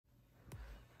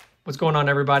What's going on,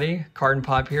 everybody? Card and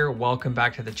Pop here. Welcome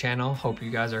back to the channel. Hope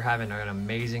you guys are having an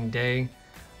amazing day.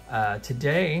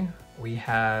 Today we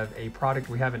have a product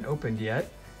we haven't opened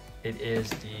yet. It is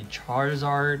the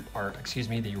Charizard, or excuse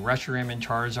me, the Reshiram and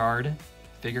Charizard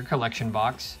figure collection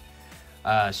box.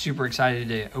 Super excited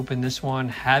to open this one.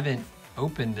 Haven't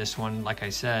opened this one, like I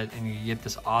said, and you get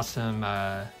this awesome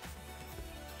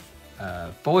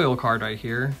foil card right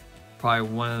here.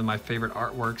 Probably one of my favorite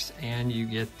artworks, and you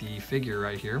get the figure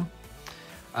right here.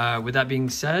 With that being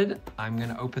said, I'm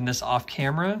gonna open this off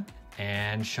camera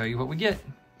and show you what we get.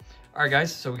 All right,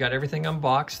 guys, so we got everything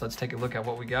unboxed. Let's take a look at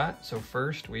what we got. So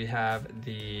first we have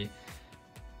the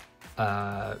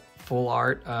full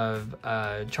art of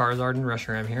Charizard and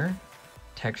Reshiram here.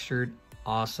 Textured,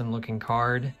 awesome looking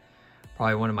card.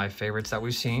 Probably one of my favorites that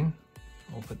we've seen.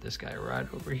 We'll put this guy right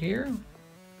over here.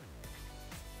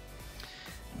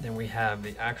 Then we have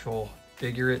the actual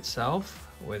figure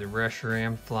itself with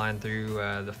Reshiram flying through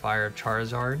the fire of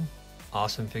Charizard.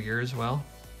 Awesome figure as well.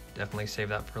 Definitely save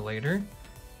that for later.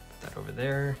 Put that over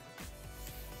there.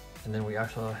 And then we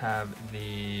also have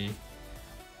the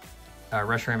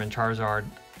Reshiram and Charizard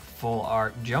full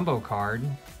art jumbo card.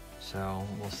 So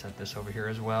we'll set this over here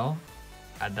as well.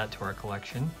 Add that to our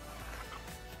collection.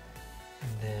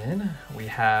 And then we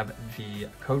have the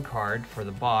code card for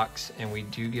the box, and we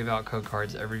do give out code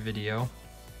cards every video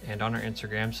and on our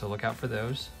Instagram, so look out for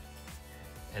those.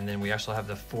 And then we also have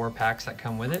the 4 packs that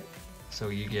come with it. So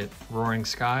you get Roaring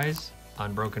Skies,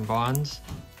 Unbroken Bonds,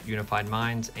 Unified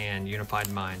Minds, and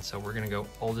Unified Minds. So we're gonna go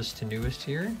oldest to newest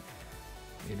here,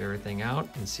 leave everything out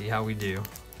and see how we do.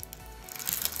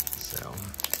 So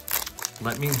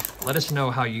let us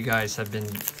know how you guys have been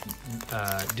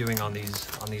doing on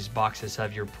these boxes.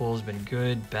 Have your pulls been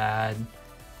good, bad,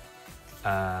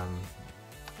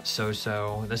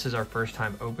 so-so? This is our first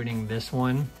time opening this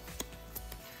one,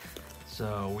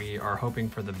 so we are hoping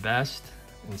for the best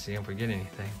and see if we get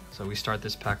anything. So we start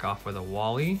this pack off with a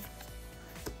Wally,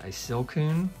 a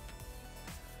Silcoon,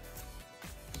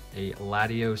 a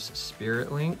Latios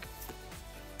Spirit Link,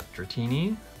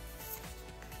 Dratini,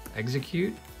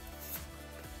 Execute,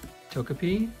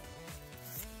 Togepi,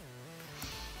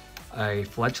 a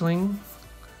Fletchling,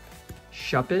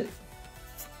 Shuppet,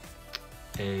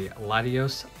 a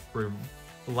Latios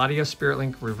Spirit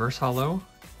Link Reverse Holo,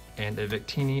 and a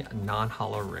Victini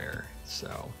non-holo rare.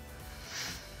 So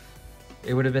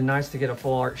it would have been nice to get a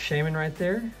full art Shaman right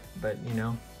there, but you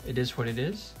know, it is what it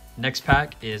is. Next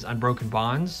pack is Unbroken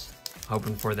Bonds.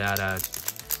 Hoping for that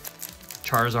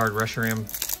Charizard Reshiram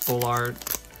full art.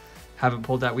 Haven't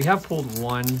pulled that. We have pulled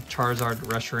one Charizard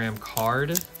Reshiram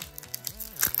card,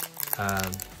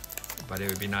 but it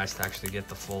would be nice to actually get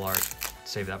the full art.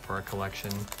 Save that for our collection.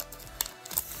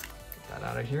 Get that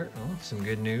out of here. Oh, some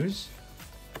good news.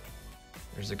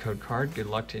 There's the code card. Good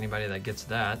luck to anybody that gets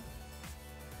that.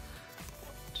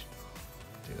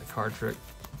 Do the card trick.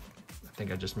 I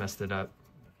think I just messed it up.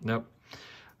 Nope.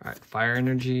 All right, Fire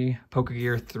Energy,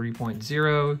 Pokegear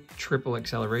 3.0, Triple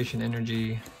Acceleration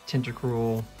Energy,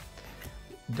 Tentacruel,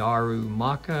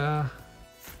 Darumaka,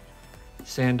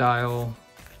 Sandile,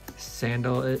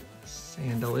 Sandalit,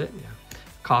 yeah.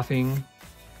 Coughing,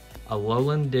 a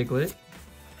Alolan Diglett,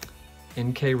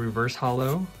 NK Reverse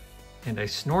Holo, and a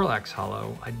Snorlax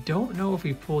Holo. I don't know if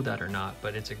we pulled that or not,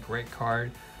 but it's a great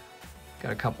card.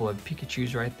 Got a couple of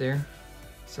Pikachus right there.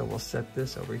 So we'll set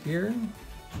this over here.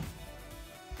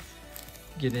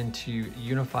 Get into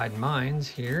Unified Minds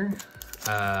here.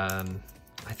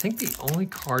 I think the only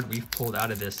card we've pulled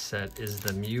out of this set is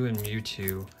the Mew and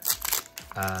Mewtwo.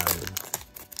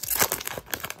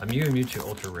 A Mew and Mewtwo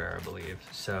Ultra Rare, I believe.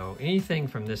 So anything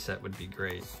from this set would be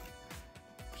great.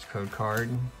 There's code card.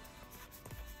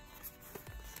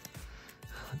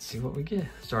 Let's see what we get.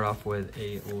 Start off with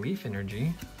a Leaf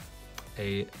Energy,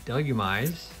 a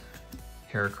Delumise,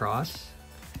 Heracross,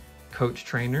 Coach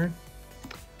Trainer,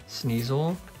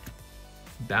 Sneasel,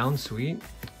 Bounsweet,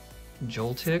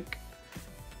 Joltik,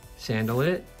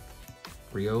 Sandalit,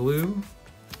 Riolu,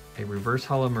 a Reverse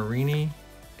Holo Marini,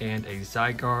 and a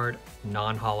Zygarde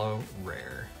non-holo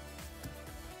rare.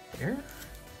 There.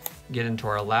 Get into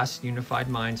our last Unified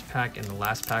Minds pack in the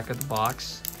last pack of the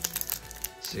box.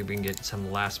 See if we can get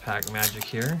some last pack magic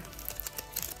here.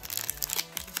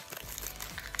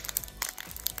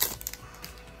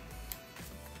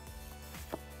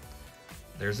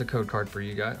 There's the code card for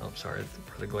you guys. Oh, sorry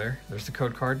for the glare. There's the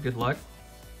code card. Good luck.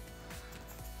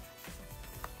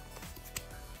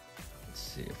 Let's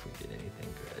see if we get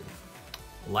anything good.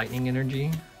 Lightning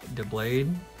Energy,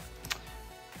 Deblade,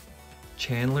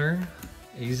 Chandler,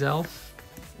 Azelf,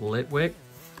 Litwick,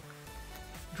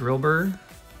 Drillbur,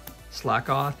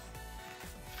 Slackoth,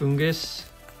 Fungus,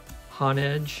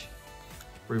 Honedge,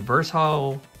 reverse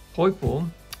holo Poipole,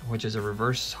 which is a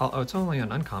reverse holo. Oh, it's only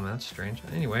an uncommon. That's strange.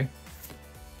 Anyway,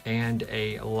 and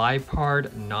a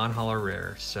Lipard non-holo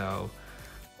rare. So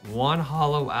one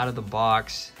holo out of the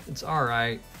box. It's all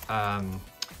right,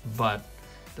 but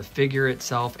the figure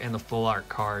itself and the full art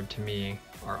card to me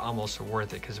are almost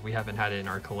worth it because we haven't had it in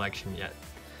our collection yet.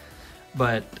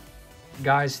 But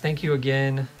guys, thank you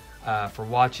again for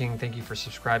watching. Thank you for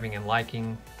subscribing and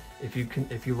liking. If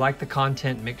you like the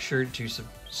content, make sure to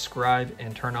subscribe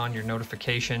and turn on your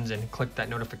notifications and click that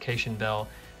notification bell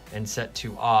and set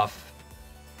to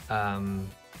on,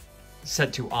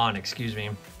 excuse me,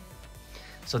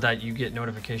 so that you get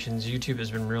notifications. YouTube has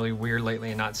been really weird lately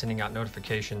and not sending out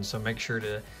notifications, so make sure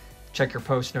to check your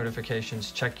post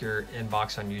notifications, check your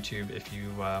inbox on YouTube if you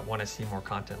want to see more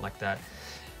content like that.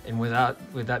 And with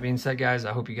that being said, guys,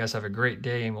 I hope you guys have a great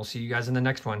day, and we'll see you guys in the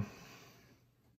next one.